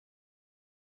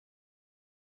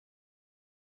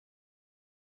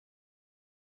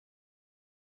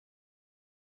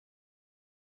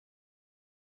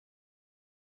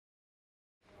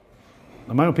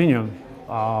In my opinion,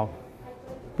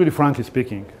 pretty frankly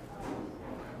speaking,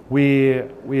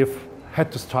 we've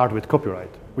had to start with copyright.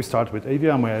 We start with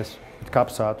AVMS, with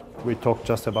CAPSAT, we talk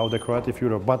just about the Creative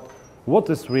Europe, but what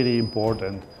is really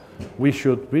important, we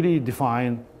should really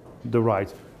define the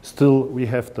rights. Still, we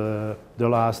have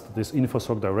this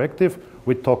InfoSoc directive.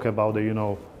 We talk about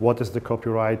what is the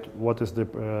copyright, what is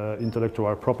the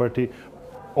intellectual property,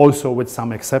 also with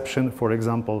some exception. For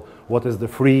example, what is the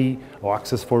free or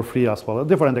access for free as well,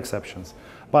 different exceptions.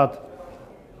 But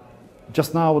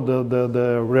just now,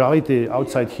 the reality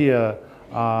outside here,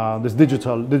 this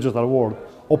digital world,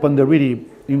 opened a really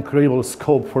incredible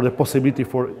scope for the possibility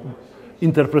for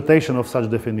interpretation of such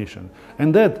definition,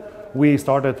 and that we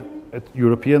started at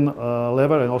European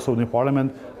level and also in the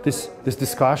Parliament, this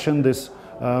discussion,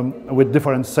 with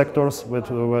different sectors, with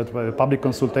public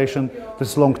consultation,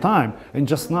 this long time. And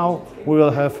just now we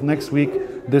will have next week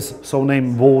this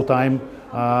so-named vote time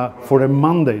for a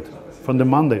mandate, from the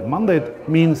mandate. Mandate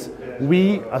means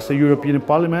we as a European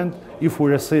Parliament, if we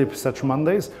receive such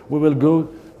mandates, we will go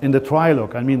in the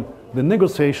trilogue. I mean, the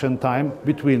negotiation time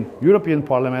between European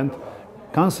Parliament,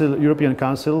 European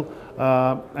Council,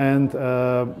 and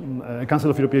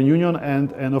Council of European Union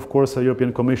and of course the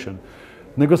European Commission.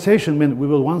 Negotiation means we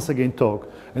will once again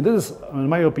talk, and this is, in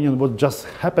my opinion, what just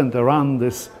happened around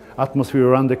this atmosphere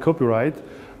around the copyright.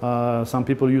 Some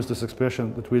people use this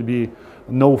expression that will be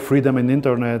no freedom in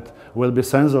internet, will be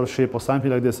censorship or something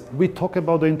like this. We talk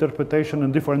about the interpretation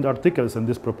in different articles in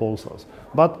these proposals,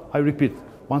 but I repeat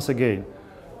once again,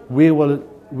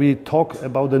 we talk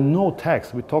about the no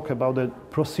text, we talk about the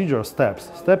procedure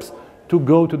steps to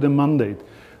go to the mandate.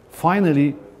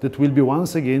 Finally, that will be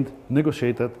once again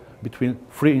negotiated between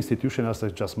three institutions, as I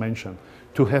just mentioned,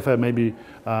 to have a maybe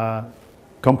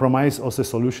compromise or a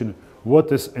solution.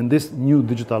 What is in this new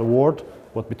digital world,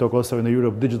 what we talk also in the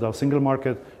Europe digital single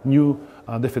market, new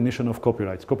definition of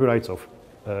copyrights. Copyrights of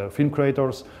film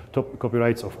creators,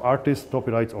 copyrights of artists,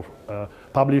 copyrights of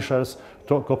publishers,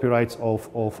 copyrights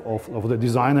of the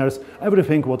designers,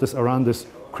 everything what is around this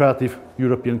creative,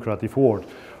 European creative world.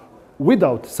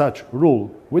 Without such rule,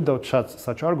 without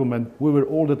such argument, we will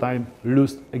all the time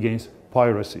lose against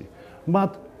piracy.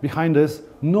 But behind this,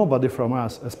 nobody from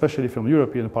us, especially from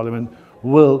European Parliament,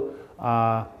 will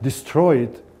destroy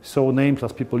it. So names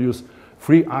as people use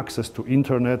free access to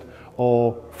internet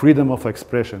or freedom of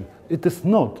expression. It is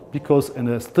not, because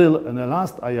still in the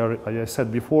last, I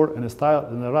said before, in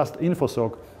the last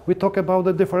InfoSoc, we talk about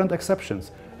the different exceptions.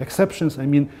 Exceptions, I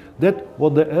mean, that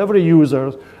what every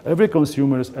user, every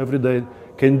consumers every day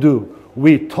can do.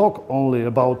 We talk only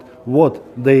about what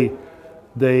the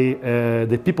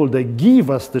people they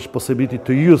give us this possibility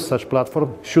to use such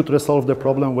platform should resolve the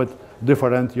problem with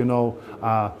different,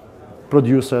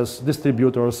 producers,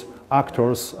 distributors,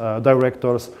 actors,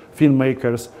 directors,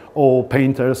 filmmakers, or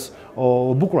painters,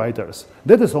 or book writers.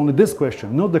 That is only this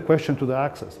question, not the question to the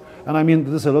access. And I mean,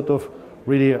 there's a lot of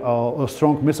really a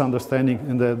strong misunderstanding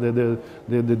in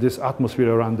this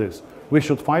atmosphere around this. We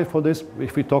should fight for this.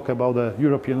 If we talk about the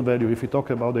European value, if we talk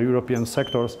about the European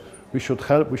sectors, we should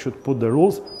help, we should put the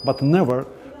rules, but never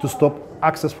to stop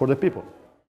access for the people.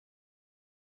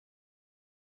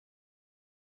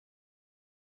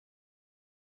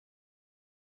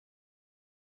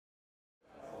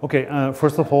 Okay,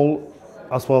 first of all,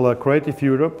 as well, Creative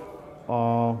Europe.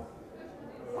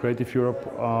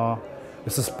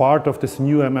 This is part of this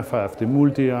new MFF, the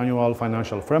multi-annual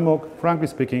financial framework. Frankly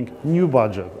speaking, new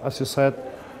budget. As you said,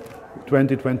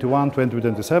 2021,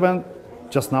 2027.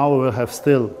 Just now we will have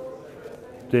still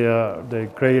the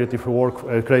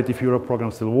Creative Europe program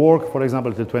still work, for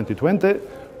example, till 2020,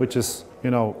 which is,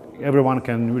 everyone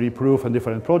can really prove a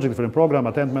different project, different program,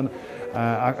 attainment,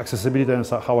 accessibility, and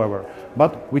so, however.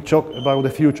 But we talk about the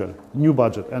future, new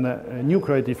budget, and a new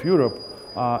Creative Europe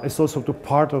is also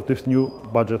part of this new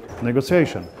budget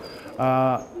negotiation.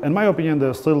 In my opinion,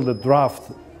 there's still the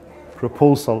draft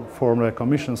proposal from the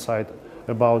Commission side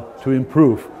about to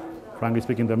improve, frankly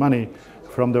speaking, the money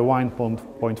from the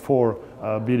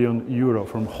 1.4 billion euro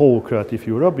from whole Creative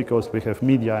Europe, because we have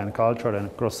media and culture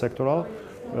and cross-sectoral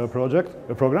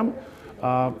program.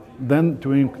 Then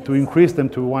to increase them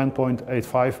to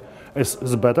 1.85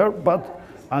 is better, but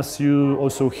as you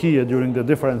also hear during the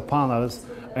different panels,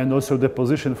 and also the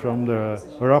position from the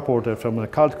rapporteur from the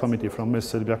CULT committee, from Ms.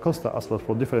 Silvia Costa, as well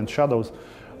for different shadows,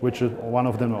 which is one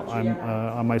of them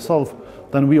I'm myself,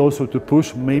 then we also to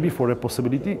push maybe for a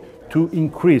possibility to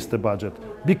increase the budget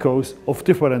because of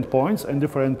different points and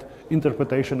different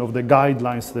interpretation of the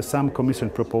guidelines the some Commission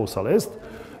proposal is.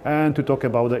 and to talk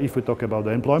about if we talk about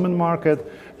the employment market,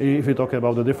 if we talk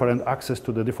about the different access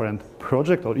to the different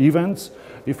projects or events,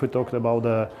 if we talked about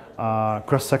the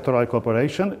cross-sectoral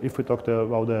cooperation, if we talked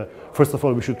about first of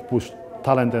all, we should push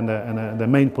talent in the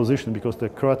main position, because the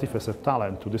creative is a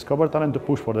talent, to discover talent, to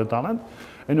push for the talent.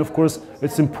 And of course,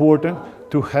 it's important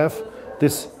to have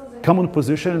this common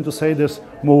position and to say there's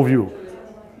more view.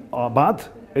 But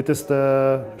it is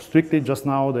strictly just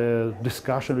now the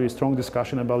discussion, very strong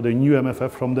discussion about the new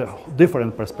MFF from the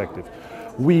different perspective.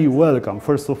 We welcome,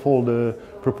 first of all, the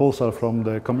proposal from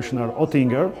the Commissioner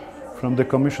Oettinger,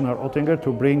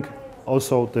 to bring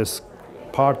also this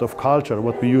part of culture,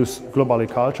 what we use globally,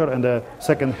 culture, and the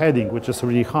second heading, which is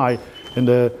really high in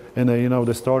the you know,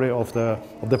 the story of the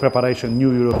preparation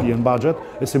new European budget,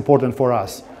 is important for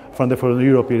us from the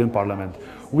European Parliament.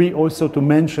 We also to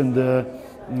mention the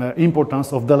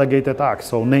importance of delegated acts,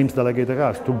 so names delegated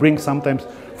acts, to bring sometimes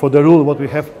for the rule what we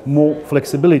have more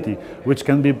flexibility, which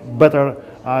can be better,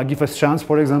 give us chance,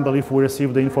 for example, if we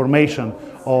receive the information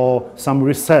or some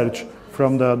research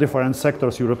from the different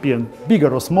sectors, European,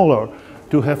 bigger or smaller,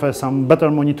 to have some better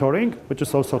monitoring, which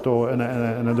is also in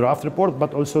a draft report,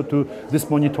 but also to this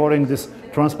monitoring, this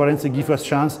transparency give us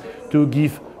chance to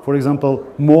give, for example,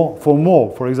 more,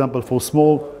 for example, for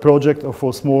small projects or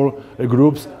for small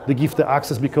groups, they give the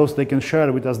access because they can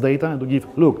share with us data and to give,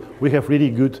 look, we have really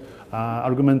good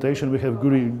argumentation, we have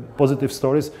good positive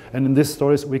stories, and in these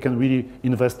stories we can really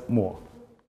invest more.